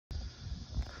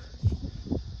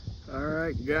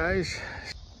Alright guys,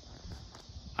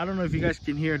 I don't know if you guys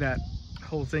can hear that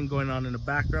whole thing going on in the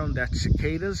background. That's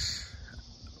cicadas.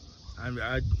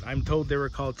 I'm told they were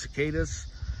called cicadas.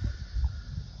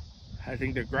 I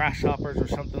think they're grasshoppers or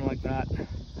something like that.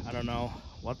 I don't know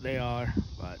what they are,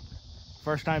 but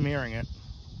first time hearing it.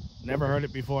 Never heard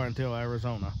it before until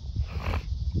Arizona.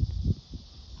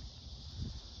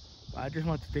 I just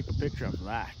want to take a picture of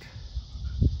that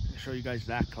and show you guys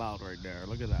that cloud right there.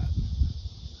 Look at that.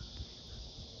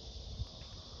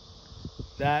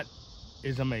 That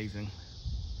is amazing.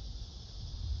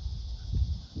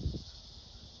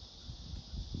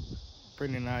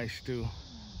 Pretty nice too.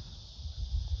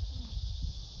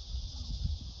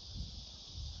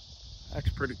 That's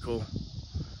pretty cool.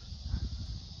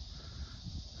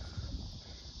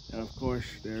 And of course,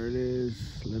 there it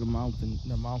is, little mountain,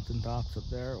 the mountain tops up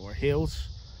there, or hills.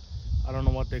 I don't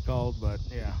know what they're called, but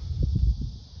yeah.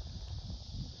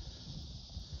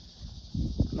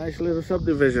 Nice little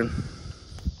subdivision.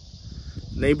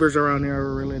 Neighbors around here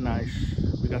are really nice.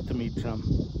 We got to meet some.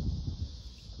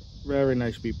 Very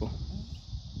nice people.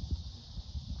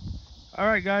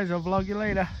 Alright guys, I'll vlog you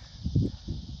later.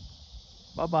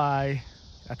 Bye-bye.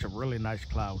 That's a really nice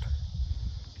cloud.